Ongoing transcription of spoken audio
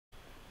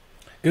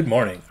Good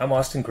morning. I'm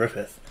Austin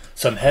Griffith.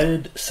 So I'm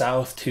headed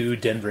south to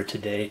Denver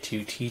today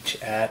to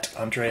teach at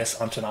Andreas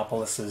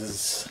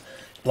Antonopoulos'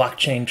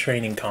 blockchain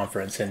training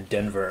conference in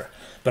Denver.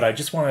 But I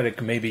just wanted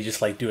to maybe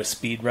just like do a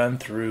speed run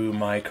through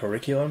my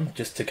curriculum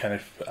just to kind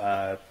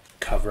of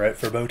cover it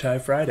for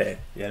Bowtie Friday,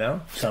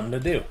 something to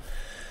do.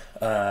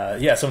 So I'm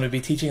going to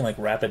be teaching like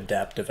rapid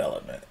Dapp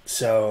development.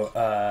 So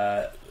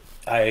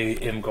I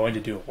am going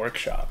to do a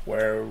workshop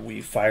where we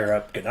fire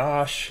up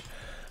Ganache.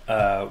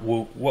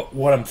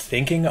 What I'm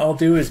thinking I'll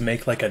do is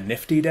make like a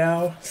Nifty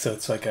DAO. So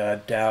it's like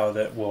a DAO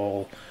that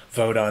will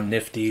vote on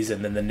Nifties,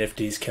 and then the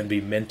Nifties can be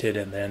minted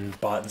and then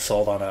bought and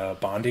sold on a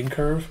bonding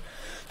curve.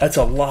 That's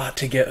a lot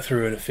to get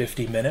through in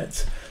 50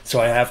 minutes. So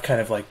I have kind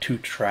of like two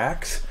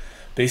tracks.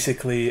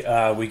 Basically,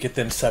 we get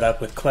them set up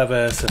with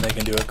Clevis, and they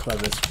can do a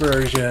Clevis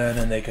version,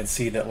 and they can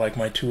see that like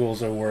my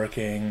tools are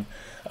working.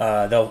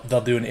 They'll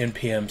do an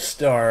npm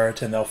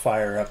start, and they'll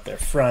fire up their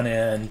front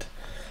end.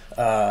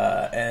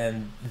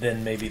 And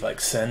then maybe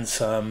like send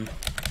some,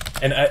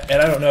 and I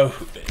don't know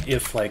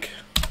if like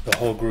the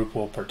whole group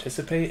will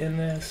participate in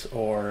this,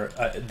 or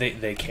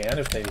they can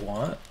if they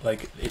want.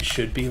 Like it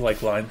should be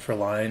like line for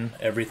line.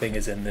 Everything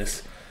is in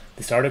this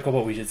article,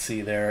 but we should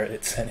see there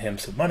it sent him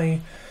some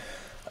money,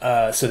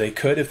 so they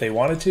could if they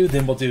wanted to.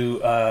 Then we'll do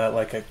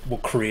we'll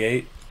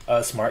create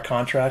a smart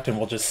contract, and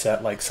we'll just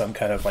set like some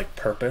kind of like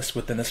purpose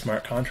within the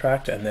smart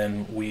contract, and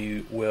then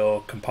we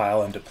will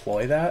compile and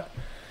deploy that.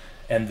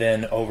 And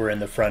then over in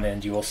the front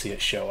end, you will see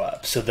it show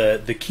up. So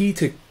the key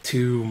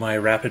to my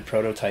rapid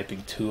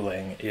prototyping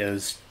tooling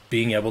is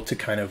being able to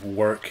kind of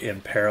work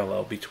in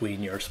parallel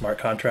between your smart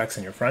contracts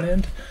and your front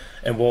end.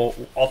 And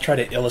I'll try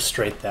to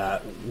illustrate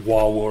that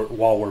while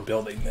we're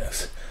building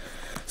this.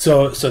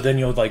 So then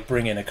you'll like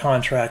bring in a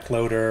contract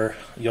loader.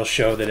 You'll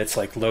show that it's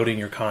like loading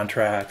your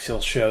contracts.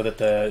 You'll show that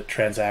the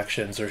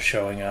transactions are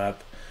showing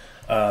up.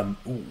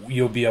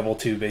 You'll be able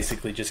to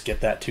basically just get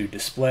that to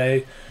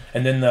display.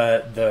 And then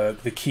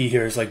the key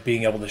here is like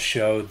being able to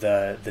show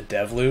the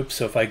dev loop.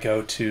 So if I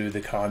go to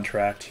the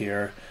contract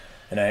here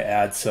and I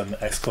add some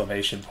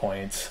exclamation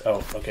points.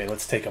 Oh, okay,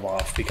 let's take them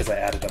off because I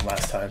added them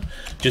last time.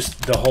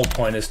 Just the whole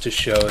point is to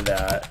show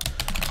that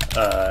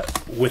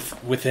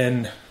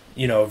within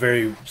a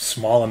very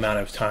small amount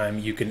of time,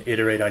 you can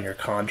iterate on your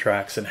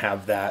contracts and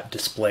have that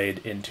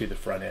displayed into the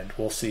front end.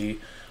 We'll see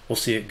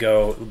it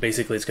go.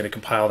 Basically, it's going to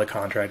compile the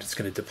contract, it's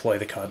going to deploy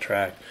the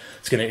contract,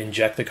 it's going to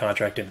inject the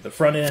contract into the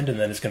front end, and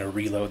then it's going to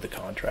reload the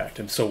contract.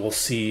 And so we'll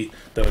see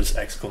those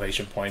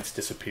exclamation points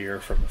disappear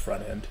from the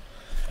front end.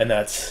 And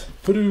that's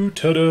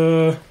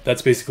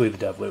basically the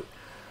dev loop.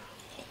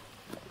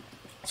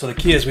 So the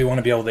key is we want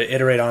to be able to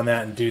iterate on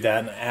that and do that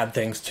and add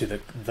things to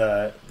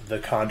the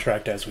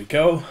contract as we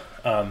go.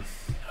 I'm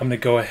going to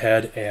go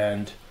ahead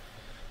and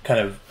kind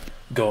of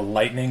go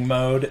lightning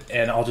mode,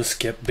 and I'll just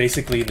skip.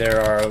 Basically, there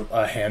are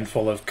a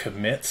handful of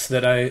commits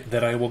that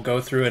I will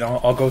go through, and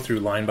I'll go through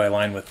line by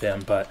line with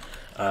them. But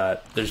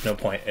there's no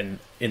point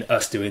in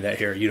us doing that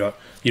here. You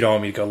don't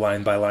want me to go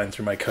line by line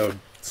through my code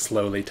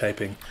slowly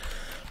typing.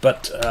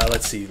 But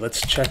let's see.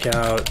 Let's check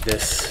out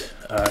this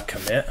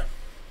commit.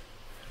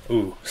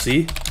 Ooh,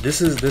 see, this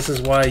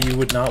is why you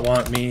would not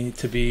want me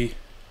to be.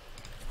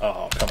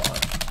 Oh, come on.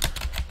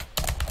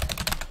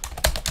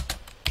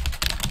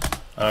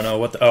 I don't know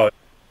what the. Oh.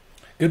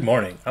 Good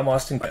morning. I'm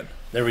Austin Quinn.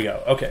 There we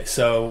go. Okay,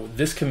 so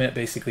this commit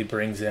basically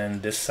brings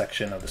in this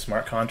section of the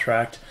smart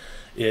contract.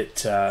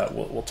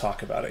 We'll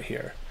talk about it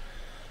here.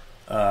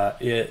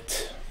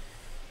 It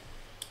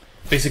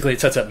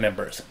sets up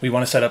members. We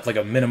want to set up like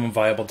a minimum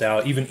viable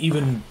DAO,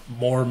 even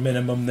more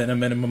minimum than a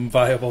minimum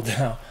viable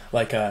DAO,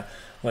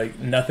 like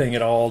nothing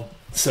at all.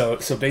 So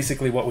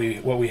basically, what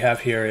we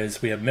have here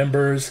is we have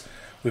members,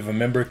 we have a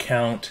member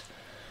count.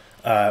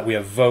 We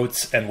have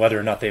votes and whether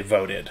or not they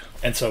voted.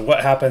 And so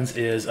what happens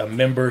is a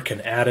member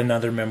can add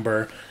another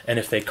member, and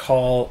if they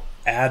call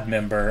add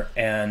member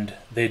and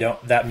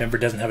that member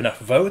doesn't have enough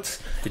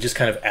votes, it just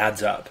kind of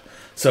adds up.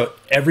 So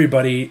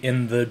everybody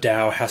in the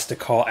DAO has to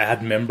call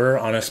add member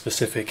on a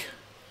specific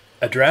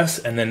address,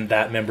 and then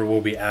that member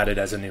will be added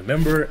as a new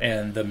member,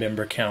 and the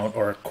member count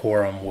or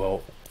quorum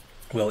will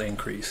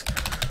increase.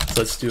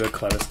 So let's do a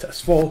Clevis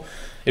test full.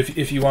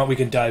 If you want, we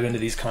can dive into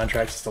these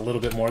contracts just a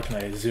little bit more. Can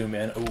I zoom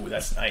in? Oh,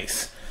 that's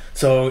nice.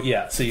 So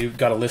yeah, so you've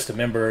got a list of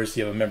members,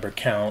 you have a member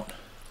count,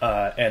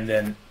 and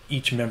then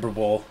each member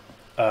will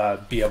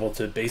be able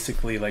to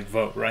basically like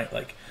vote, right?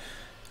 Like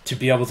to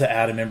be able to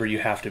add a member, you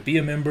have to be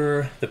a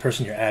member. The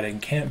person you're adding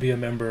can't be a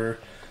member.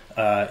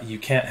 You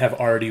can't have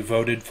already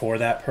voted for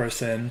that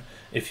person.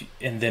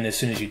 And then as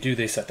soon as you do,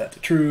 they set that to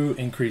true,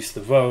 increase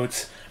the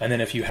votes, and then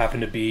if you happen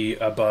to be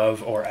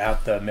above or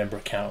at the member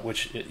count,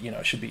 which it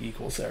should be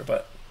equals there,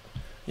 but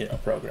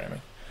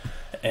programming,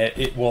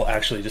 it will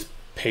actually just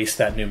paste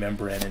that new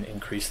member in and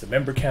increase the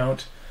member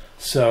count.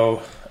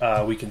 So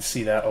we can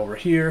see that over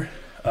here.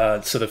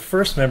 So the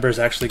first member is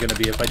actually going to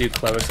be, if I do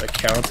Clevis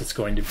accounts, it's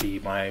going to be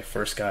my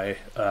first guy,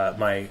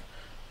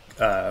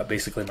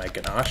 basically my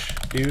Ganache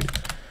dude.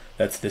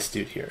 That's this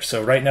dude here.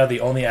 So right now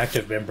the only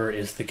active member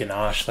is the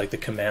Ganache, like the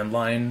command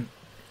line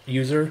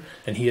user,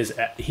 and he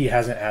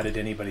hasn't added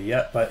anybody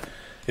yet. But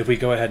if we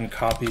go ahead and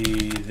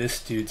copy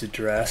this dude's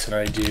address, and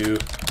I do,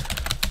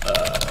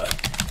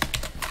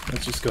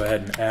 let's just go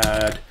ahead and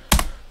add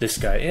this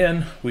guy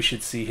in, we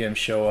should see him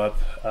show up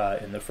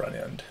in the front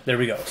end. There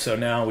we go. So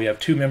now we have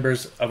 2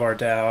 members of our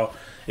DAO.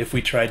 If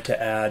we tried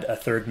to add a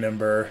third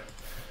member,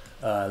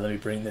 let me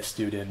bring this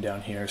dude in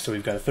down here. So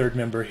we've got a third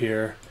member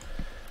here.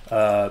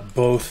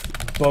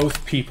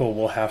 Both people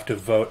will have to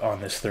vote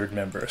on this third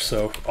member.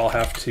 So I'll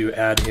have to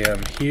add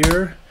him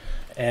here,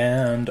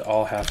 and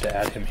I'll have to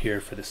add him here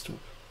for this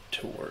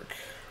to work.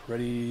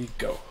 Ready,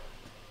 go.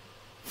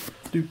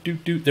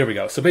 There we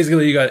go. So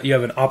basically you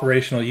have an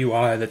operational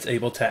UI that's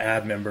able to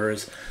add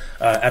members.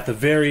 At the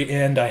very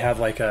end, I have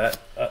like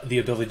the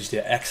ability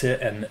to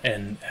exit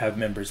and have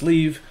members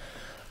leave,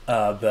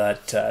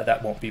 but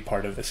that won't be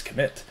part of this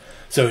commit.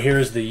 So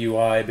here's the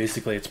UI.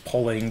 Basically, it's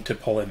pulling to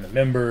pull in the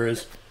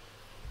members.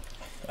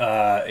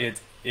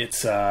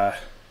 It's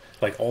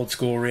like old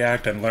school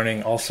React. I'm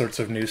learning all sorts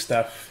of new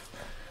stuff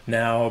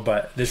now,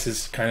 but this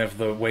is kind of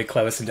the way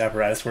Clevis and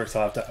Apparatus works.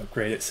 I'll have to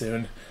upgrade it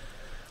soon.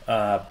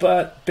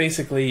 But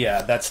basically,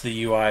 yeah, that's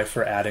the UI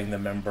for adding the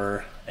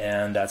member,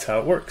 and that's how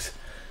it works.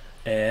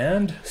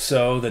 And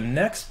so the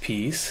next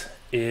piece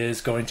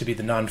is going to be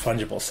the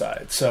non-fungible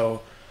side.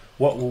 So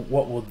what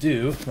we'll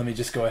do, let me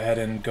just go ahead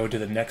and go to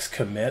the next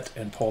commit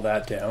and pull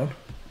that down.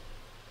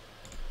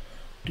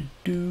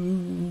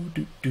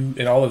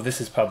 And all of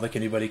this is public.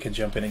 Anybody can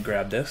jump in and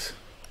grab this.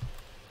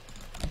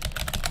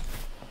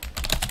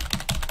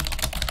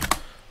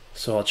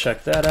 So I'll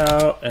check that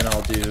out, and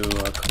I'll do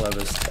a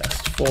Clevis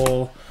test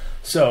full.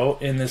 So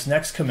in this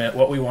next commit,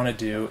 what we want to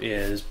do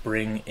is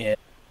bring in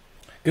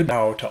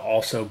DAO to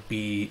also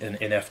be an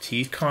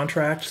NFT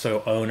contract,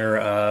 so owner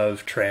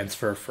of,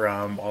 transfer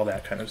from, all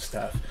that kind of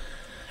stuff.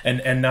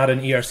 And not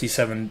an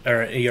ERC7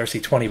 or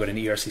ERC20, but an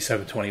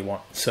ERC721.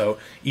 So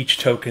each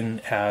token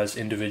has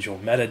individual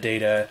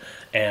metadata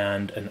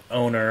and an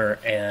owner,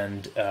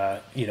 and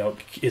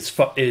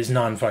is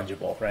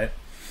non-fungible, right?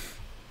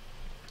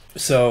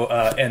 So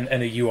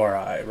and a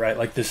URI, right?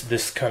 Like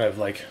this kind of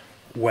like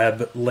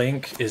web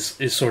link is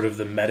sort of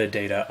the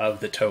metadata of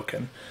the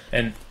token,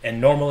 and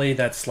normally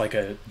that's like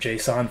a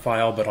JSON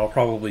file, but I'll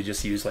probably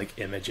just use like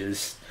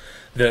images.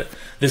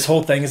 This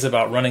whole thing is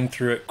about running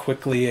through it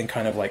quickly and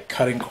kind of like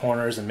cutting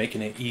corners and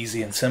making it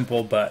easy and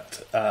simple,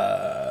 but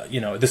I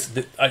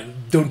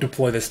don't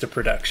deploy this to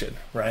production,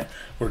 right?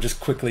 We're just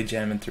quickly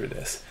jamming through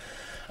this.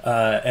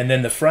 And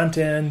then the front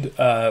end,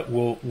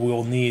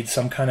 we'll need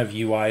some kind of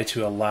UI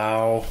to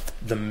allow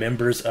the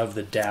members of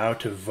the DAO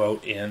to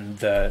vote in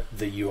the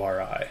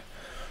URI.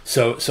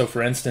 So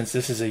for instance,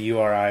 this is a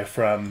URI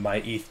from my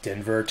ETH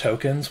Denver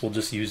tokens. We'll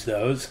just use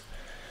those.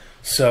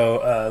 So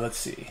let's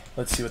see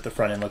what the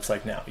front end looks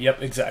like now.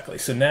 Yep, exactly.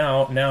 So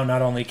now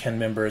not only can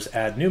members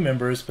add new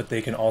members, but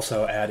they can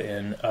also add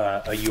in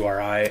a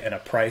URI and a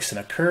price and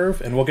a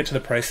curve. And we'll get to the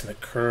price and the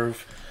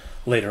curve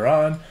later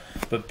on,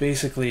 but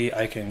basically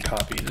I can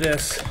copy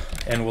this,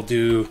 and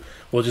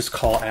we'll just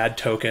call add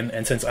token.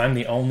 And since I'm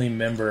the only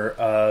member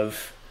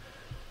of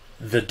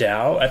the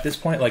DAO at this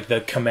point, like the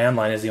command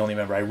line is the only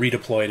member, I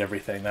redeployed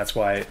everything. That's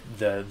why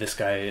this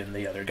guy and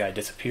the other guy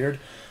disappeared.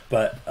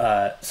 But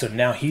so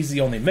now he's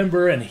the only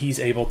member, and he's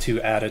able to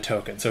add a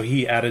token. So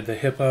he added the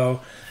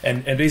hippo,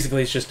 and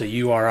basically it's just a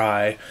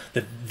URI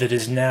that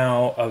is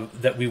now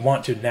that we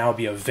want to now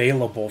be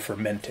available for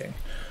minting.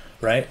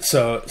 Right,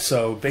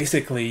 so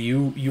basically,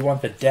 you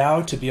want the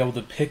DAO to be able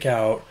to pick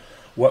out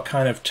what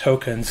kind of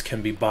tokens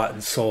can be bought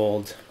and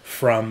sold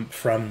from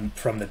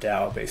the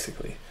DAO,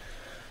 basically.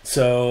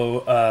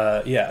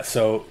 So yeah,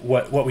 so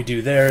what we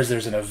do there is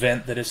there's an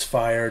event that is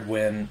fired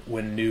when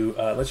new.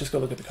 Let's just go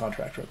look at the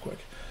contract real quick.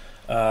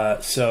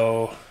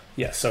 So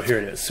here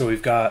it is. So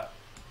we've got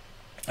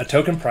a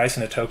token price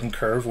and a token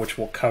curve, which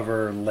we'll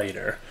cover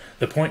later.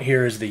 The point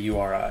here is the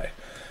URI.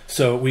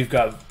 So we've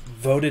got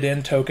voted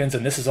in tokens,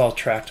 and this is all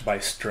tracked by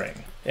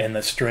string, and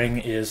the string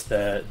is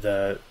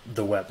the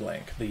web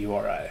link, the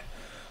URI.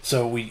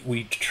 So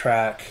we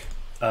track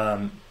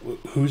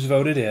who's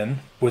voted in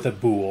with a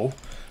bool.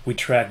 We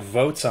track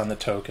votes on the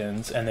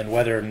tokens, and then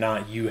whether or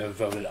not you have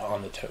voted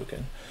on the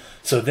token.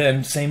 So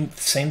then same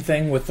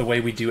thing with the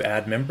way we do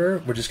add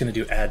member. We're just going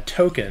to do add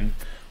token,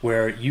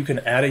 where you can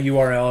add a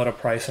URL at a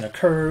price and a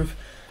curve,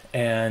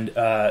 and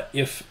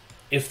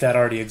if that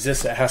already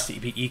exists, it has to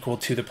be equal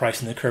to the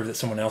price and the curve that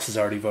someone else has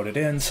already voted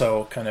in.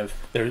 So kind of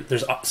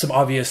there's some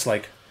obvious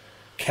like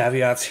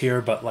caveats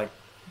here, but like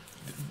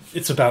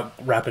it's about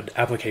rapid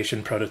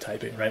application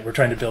prototyping, right? We're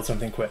trying to build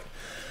something quick.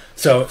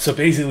 So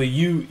basically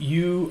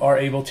you are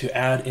able to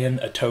add in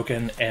a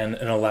token and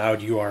an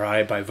allowed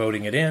URI by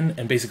voting it in,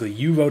 and basically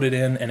you vote it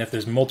in, and if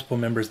there's multiple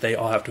members, they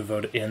all have to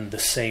vote in the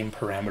same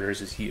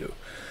parameters as you.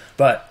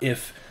 But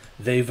if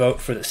they vote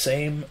for the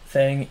same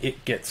thing,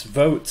 it gets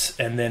votes,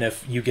 and then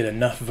if you get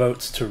enough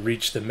votes to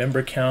reach the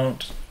member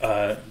count,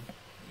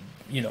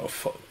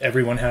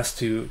 everyone has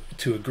to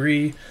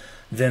agree,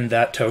 then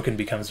that token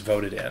becomes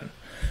voted in.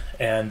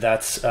 And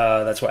that's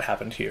what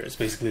happened here. It's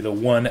basically the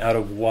 1 out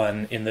of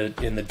 1 in the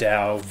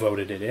DAO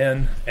voted it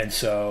in, and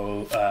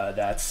so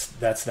that's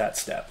that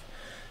step.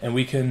 And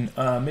we can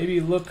maybe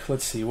look.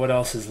 Let's see what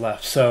else is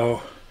left.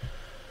 So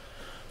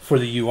for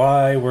the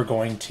UI, we're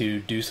going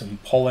to do some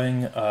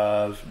polling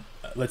of.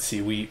 Let's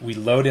see. We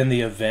load in the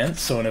event.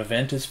 So an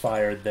event is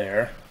fired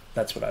there.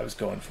 That's what I was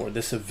going for.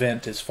 This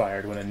event is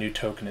fired when a new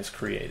token is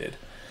created,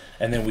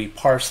 and then we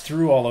parse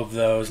through all of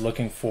those,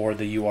 looking for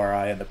the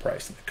URI and the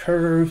price and the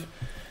curve.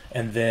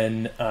 And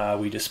then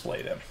we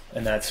display them,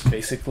 and that's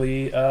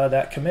basically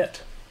that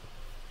commit.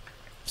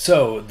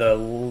 So the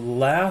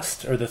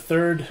last, or the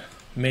third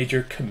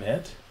major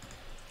commit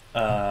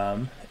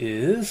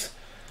is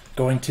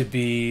going to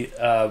be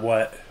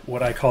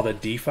what I call the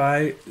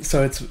DeFi.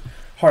 So it's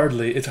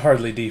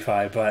hardly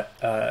DeFi, but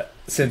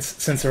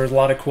since there was a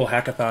lot of cool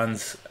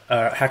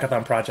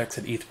hackathon projects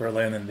at ETH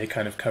Berlin, and they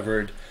kind of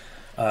covered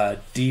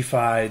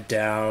DeFi,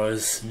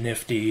 DAOs,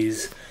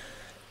 Nifties.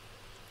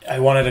 I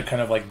wanted to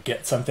kind of like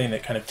get something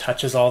that kind of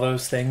touches all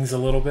those things a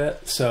little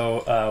bit.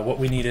 So what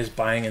we need is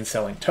buying and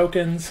selling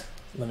tokens.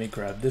 Let me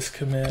grab this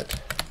commit.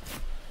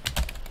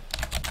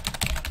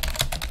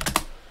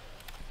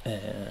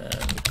 And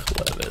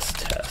Clevis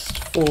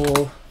test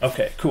full.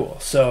 Okay, cool.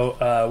 So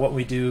what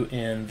we do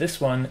in this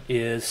one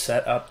is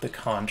set up the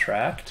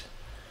contract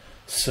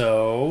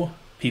so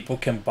people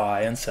can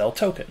buy and sell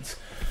tokens.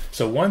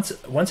 So once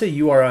a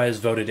URI is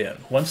voted in,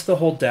 once the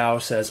whole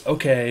DAO says,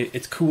 okay,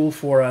 it's cool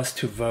for us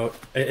to vote,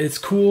 it's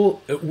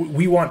cool,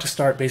 we want to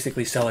start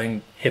basically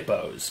selling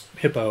hippo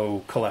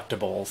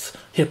collectibles,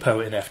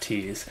 hippo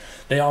NFTs.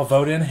 They all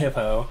vote in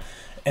hippo,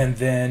 and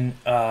then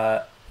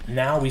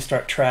now we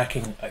start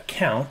tracking a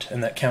count,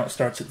 and that count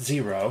starts at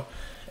 0,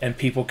 and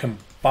people can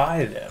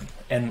buy them.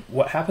 And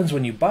what happens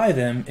when you buy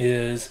them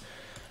is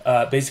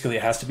basically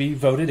it has to be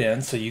voted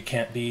in, so you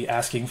can't be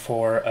asking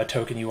for a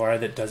token URI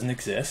that doesn't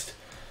exist.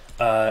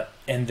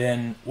 And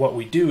then what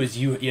we do is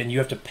you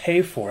have to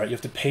pay for it. You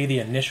have to pay the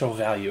initial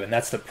value, and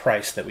that's the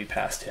price that we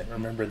passed in.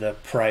 Remember the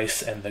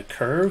price and the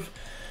curve?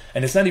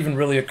 And it's not even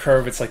really a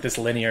curve. It's like this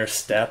linear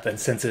step. And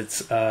since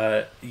it's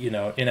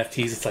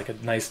NFTs, it's like a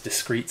nice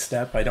discrete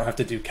step. I don't have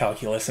to do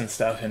calculus and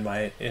stuff in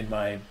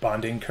my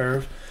bonding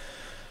curve.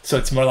 So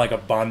it's more like a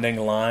bonding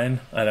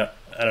line. I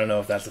don't know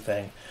if that's a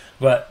thing.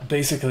 But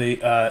basically,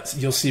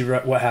 you'll see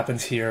what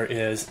happens here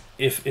is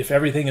if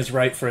everything is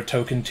right for a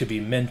token to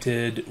be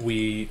minted,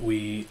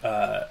 we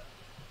add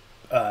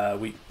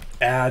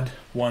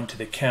 1 to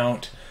the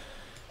count,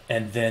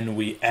 and then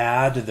we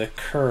add the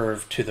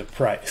curve to the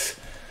price.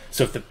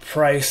 So if the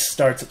price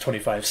starts at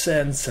 25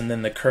 cents and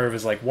then the curve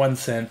is like 1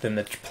 cent, then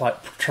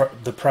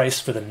the price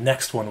for the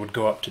next one would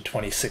go up to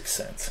 26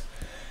 cents.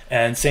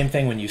 And same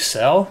thing when you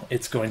sell,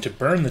 it's going to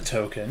burn the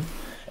token,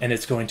 and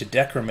it's going to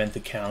decrement the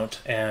count,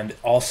 and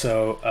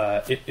also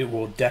it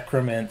will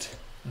decrement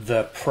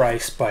the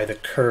price by the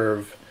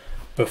curve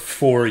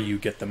before you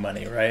get the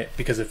money, right?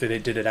 Because if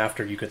it did it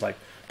after, you could like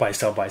buy,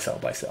 sell, buy, sell,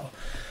 buy, sell.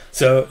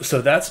 So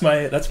that's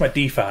my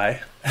DeFi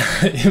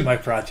in my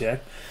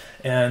project,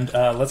 and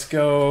let's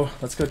go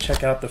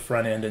check out the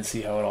front end and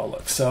see how it all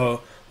looks.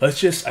 So I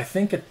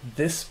think at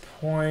this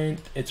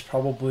point it's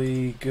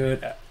probably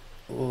good.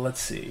 Let's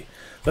see.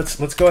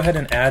 Let's go ahead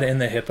and add in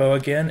the hippo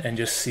again and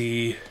just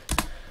see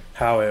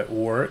how it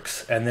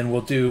works, and then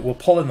we'll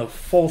pull in the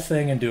full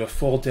thing and do a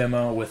full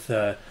demo with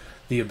the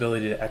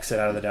ability to exit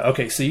out of the DAO.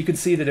 Okay, so you can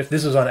see that if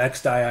this was on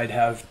XDAI, I'd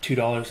have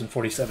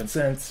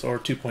 $2.47 or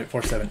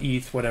 2.47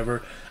 ETH,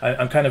 whatever.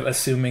 I'm kind of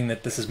assuming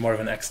that this is more of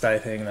an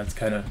XDAI thing. That's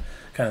kind of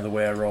the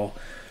way I roll.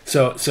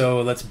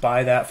 So let's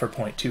buy that for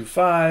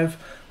 0.25.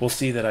 We'll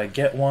see that I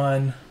get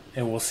 1,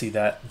 and we'll see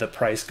that the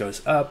price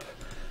goes up.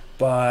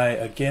 Buy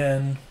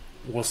again.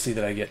 We'll see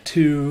that I get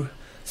 2.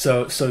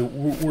 So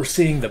we're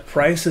seeing the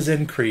price is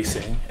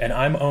increasing, and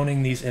I'm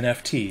owning these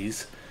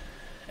NFTs.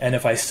 And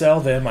if I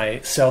sell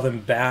them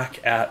back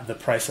at the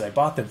price that I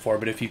bought them for.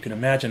 But if you can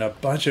imagine a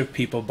bunch of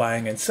people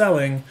buying and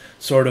selling,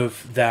 sort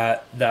of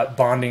that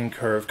bonding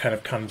curve kind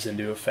of comes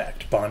into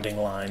effect. Bonding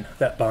line.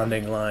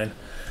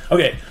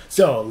 Okay,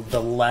 so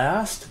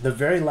the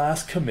very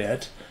last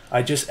commit,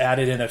 I just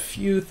added in a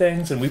few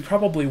things, and we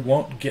probably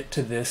won't get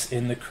to this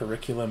in the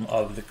curriculum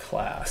of the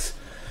class.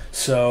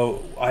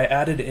 So I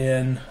added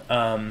in,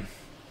 and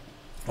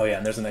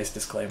there's a nice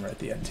disclaimer at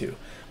the end too.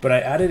 But I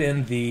added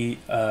in the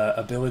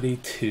ability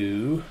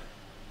to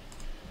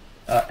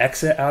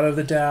exit out of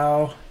the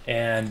DAO,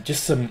 and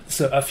just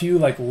a few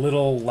like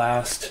little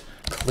last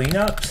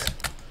cleanups.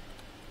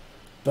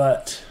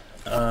 But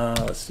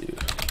let's do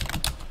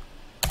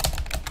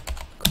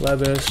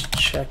Clevis,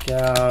 check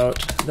out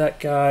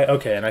that guy.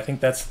 Okay, and I think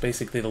that's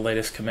basically the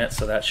latest commit,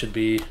 so that should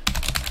be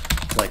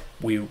like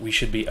we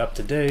should be up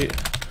to date.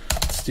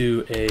 Let's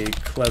do a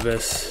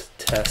Clevis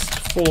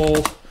test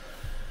full.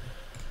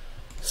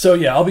 So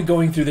yeah, I'll be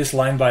going through this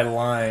line by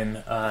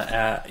line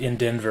in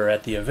Denver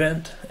at the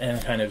event,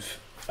 and kind of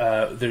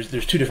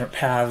there's two different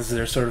paths.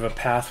 There's sort of a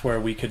path where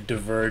we could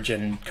diverge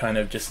and kind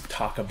of just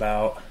talk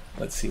about.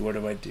 Let's see, where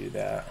do I do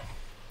that?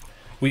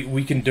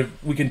 We can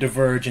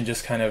diverge and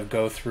just kind of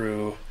go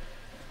through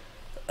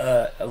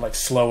like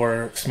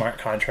slower smart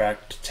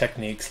contract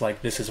techniques,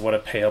 like this is what a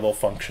payable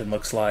function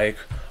looks like,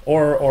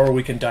 or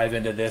we can dive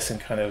into this and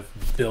kind of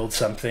build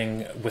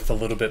something with a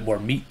little bit more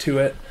meat to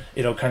it.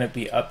 It'll kind of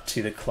be up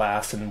to the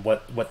class and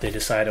what they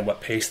decide and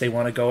what pace they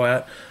want to go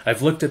at.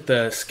 I've looked at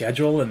the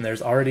schedule and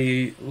there's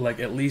already like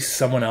at least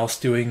someone else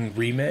doing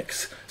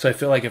remix, so I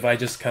feel like if I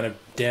just kind of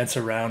dance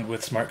around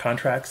with smart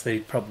contracts,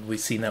 they've probably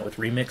seen that with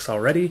remix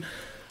already.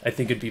 I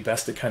think it'd be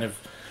best to kind of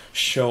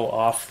show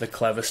off the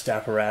Clevis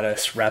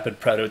apparatus rapid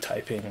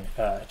prototyping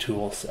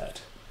tool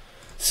set.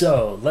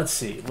 So let's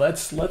see.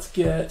 Let's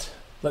get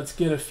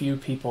a few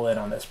people in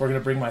on this. We're gonna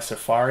bring my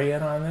Safari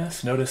in on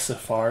this. Notice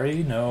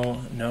Safari,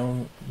 no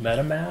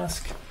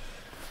MetaMask.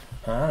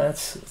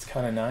 That's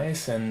kind of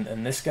nice.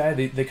 And this guy,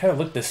 they kind of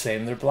look the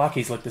same. Their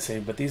blockies look the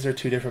same, but these are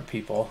two different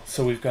people.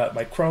 So we've got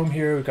my Chrome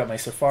here, we've got my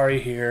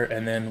Safari here,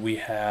 and then we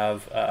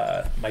have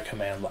my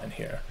command line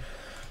here.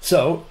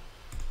 So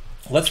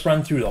let's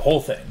run through the whole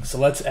thing. So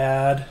let's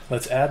add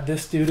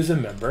this dude as a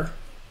member.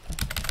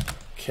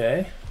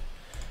 Okay.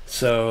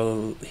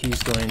 So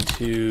he's going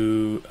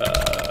to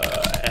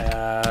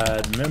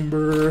add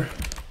member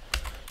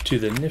to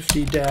the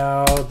Nifty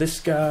DAO, this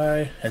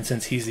guy, and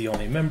since he's the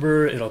only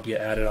member, it'll be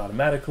added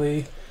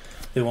automatically.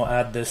 Then we'll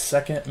add this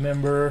second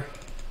member.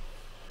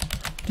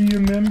 Do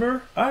you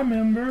member? I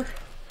member.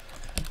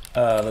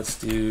 Let's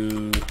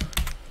do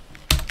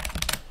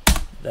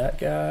that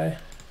guy.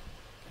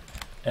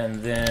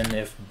 And then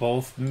if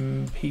both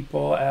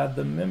people add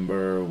the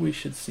member, we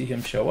should see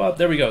him show up.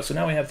 There we go. So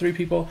now we have 3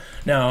 people.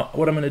 Now,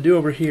 what I'm going to do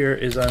over here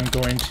is I'm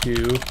going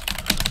to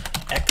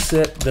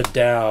exit the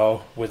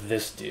DAO with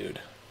this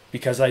dude,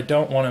 because I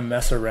don't want to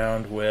mess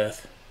around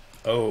with,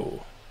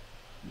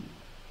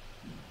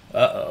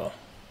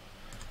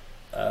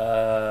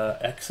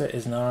 exit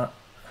is not,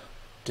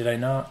 did I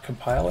not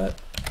compile it?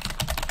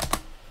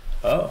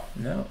 Oh,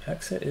 no,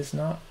 exit is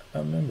not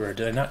a member.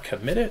 Did I not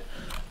commit it?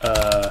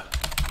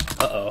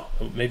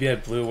 Maybe I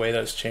blew away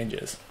those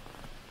changes.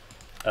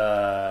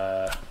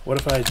 What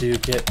if I do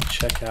get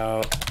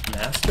checkout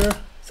master?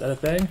 Is that a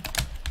thing?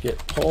 Get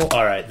pull.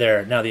 All right,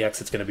 there. Now the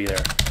exit's gonna be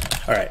there.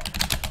 All right.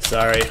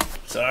 Sorry.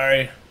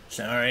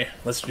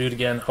 Let's do it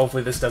again.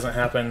 Hopefully this doesn't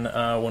happen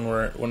when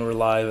we're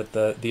live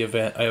at the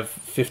event. I have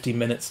 50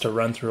 minutes to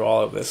run through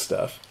all of this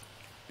stuff.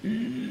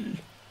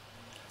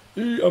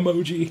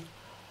 Emoji.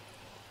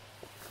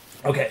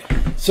 Okay,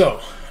 so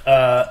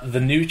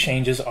the new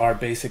changes are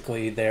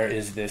basically there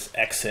is this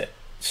exit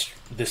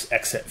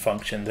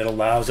function that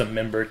allows a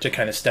member to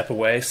kind of step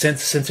away.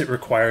 Since it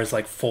requires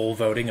like full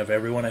voting of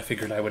everyone, I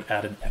figured I would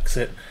add an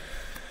exit.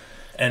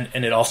 And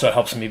it also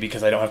helps me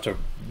because I don't have to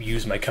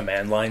use my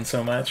command line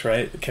so much,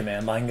 right? The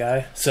command line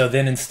guy. So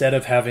then instead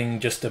of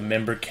having just a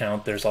member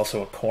count, there's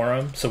also a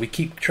quorum. So we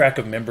keep track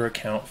of member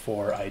count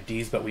for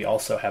IDs, but we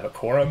also have a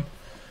quorum.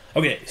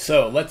 Okay,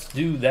 so let's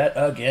do that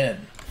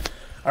again.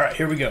 All right,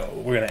 here we go.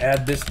 We're going to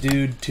add this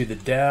dude to the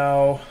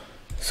DAO.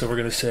 So we're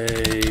going to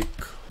say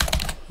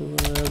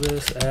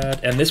Clevis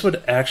add, and this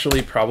would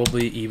actually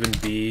probably even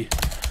be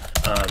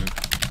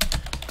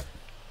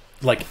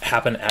like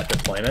happen at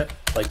deployment.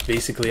 Like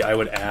basically I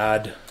would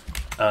add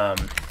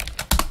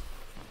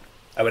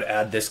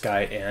this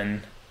guy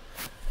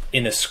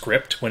in a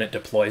script when it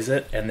deploys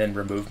it and then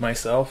remove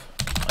myself.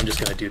 I'm just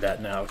going to do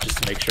that now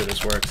just to make sure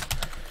this works.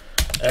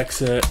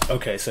 Exit.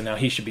 Okay, so now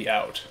he should be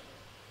out.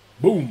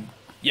 Boom.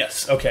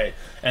 Yes, okay.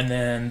 And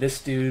then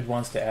this dude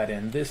wants to add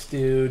in this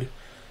dude.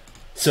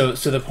 So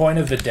the point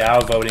of the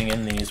DAO voting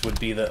in these would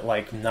be that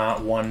like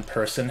not one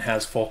person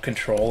has full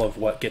control of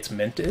what gets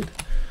minted.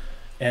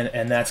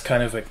 And that's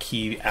kind of a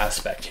key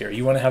aspect here.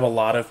 You want to have a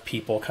lot of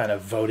people kind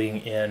of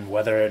voting in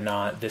whether or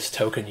not this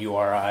token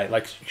URI,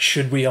 like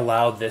should we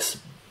allow this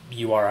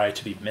URI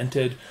to be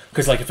minted?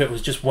 Because like if it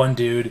was just one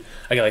dude,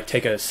 I could like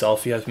take a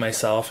selfie of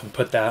myself and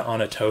put that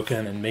on a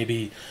token, and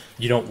maybe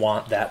you don't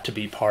want that to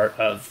be part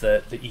of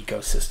the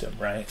ecosystem,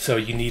 right? So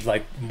you need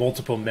like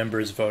multiple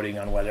members voting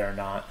on whether or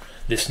not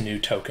this new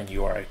token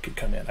URI could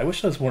come in. I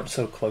wish those weren't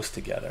so close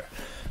together.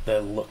 The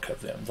look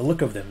of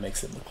them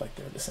makes it look like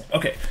they're the same.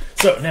 Okay,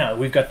 so now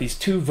we've got these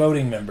 2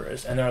 voting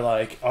members, and they're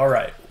like, all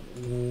right,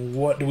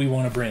 what do we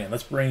want to bring in?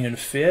 Let's bring in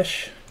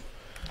fish.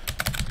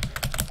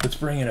 Let's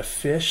bring in a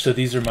fish. So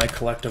these are my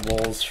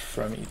collectibles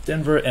from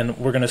Denver, and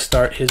we're going to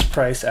start his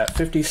price at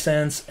 50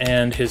 cents,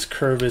 and his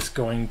curve is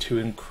going to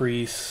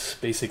increase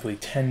basically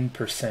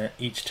 10%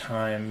 each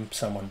time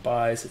someone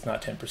buys. It's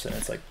not 10%,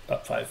 it's like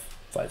up 5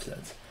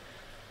 cents.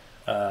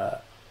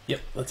 Yep,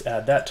 let's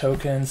add that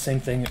token. Same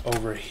thing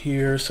over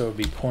here, so it would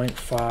be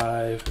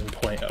 0.5 and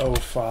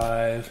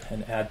 0.05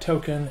 and add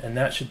token, and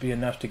that should be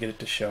enough to get it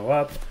to show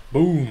up.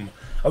 Boom.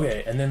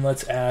 Okay, and then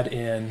let's add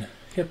in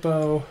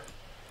Hippo.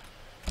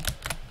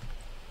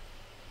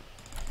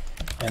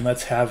 And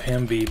let's have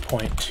him be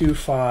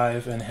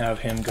 0.25 and have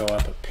him go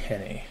up a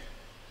penny.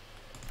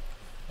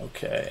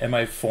 Okay, and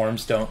my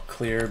forms don't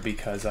clear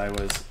because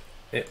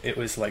it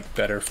was like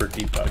better for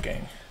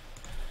debugging.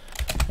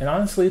 And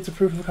honestly, it's a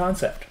proof of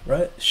concept,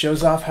 right?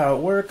 Shows off how it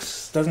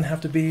works. Doesn't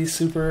have to be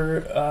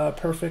super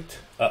perfect.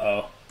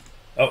 Uh-oh.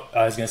 Oh,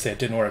 I was going to say it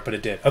didn't work, but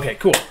it did. Okay,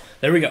 cool.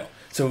 There we go.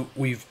 So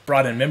we've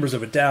brought in members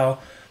of a DAO.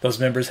 Those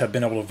members have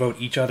been able to vote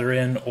each other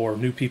in or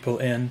new people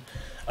in.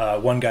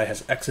 One guy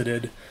has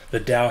exited. The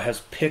DAO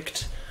has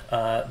picked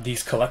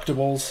these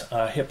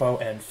collectibles, hippo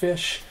and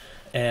fish,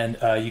 and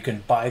you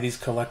can buy these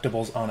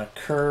collectibles on a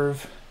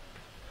curve.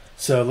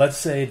 So let's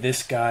say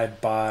this guy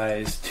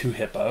buys 2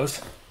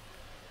 hippos.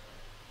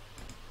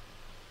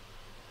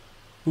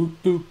 Boop,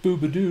 boop,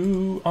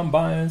 boop-a-doo, I'm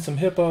buying some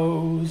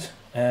hippos,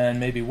 and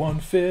maybe 1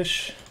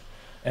 fish.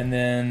 And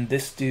then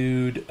this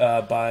dude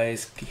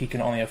buys, he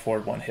can only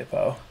afford 1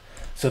 hippo.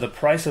 So the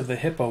price of the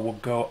hippo will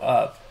go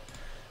up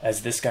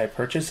as this guy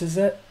purchases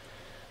it,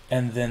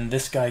 and then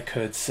this guy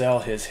could sell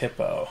his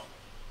hippo.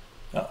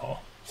 Uh-oh,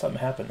 something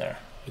happened there.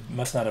 It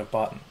must not have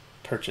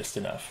purchased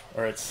enough,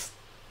 or it's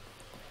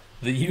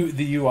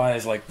the UI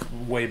is like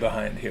way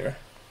behind here.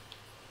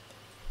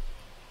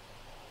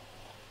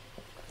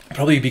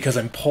 Probably because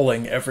I'm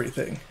pulling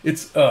everything.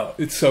 It's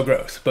so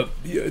gross, but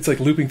it's like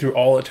looping through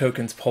all the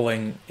tokens,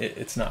 pulling.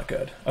 It's not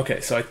good.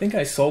 Okay, so I think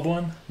I sold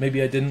one.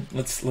 Maybe I didn't.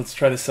 Let's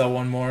try to sell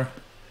one more.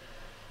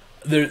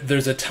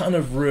 There's a ton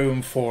of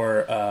room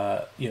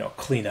for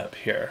cleanup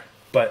here,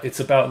 but it's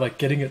about like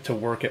getting it to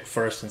work at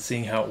first and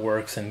seeing how it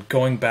works and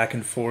going back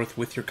and forth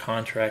with your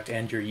contract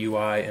and your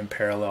UI in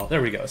parallel.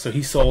 There we go. So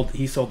he sold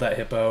that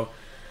hippo,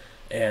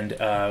 and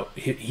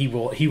he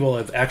will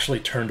have actually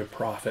turned a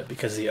profit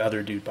because the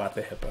other dude bought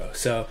the hippo.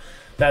 So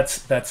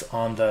that's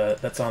on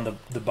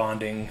the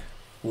bonding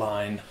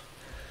line.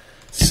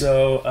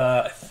 So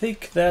I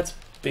think that's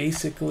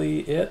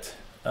basically it.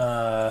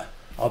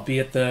 I'll be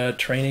at the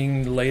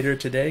training later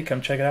today.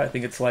 Come check it out. I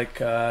think it's like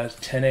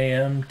 10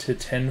 a.m. to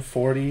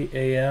 10:40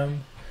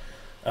 a.m.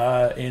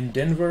 In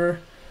Denver.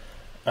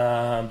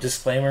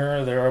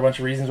 Disclaimer, there are a bunch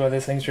of reasons why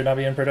these things should not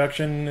be in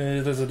production.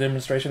 There's a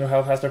demonstration of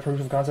how fast a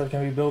proof of concept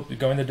can be built.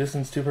 Going the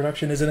distance to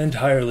production is an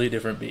entirely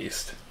different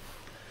beast.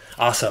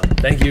 Awesome.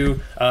 Thank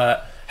you.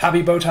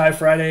 Happy Bowtie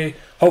Friday.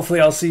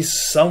 Hopefully I'll see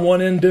someone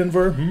in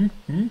Denver.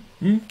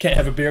 Can't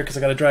have a beer because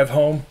I got to drive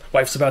home.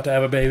 Wife's about to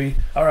have a baby.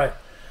 All right.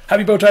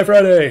 Happy Bowtie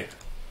Friday.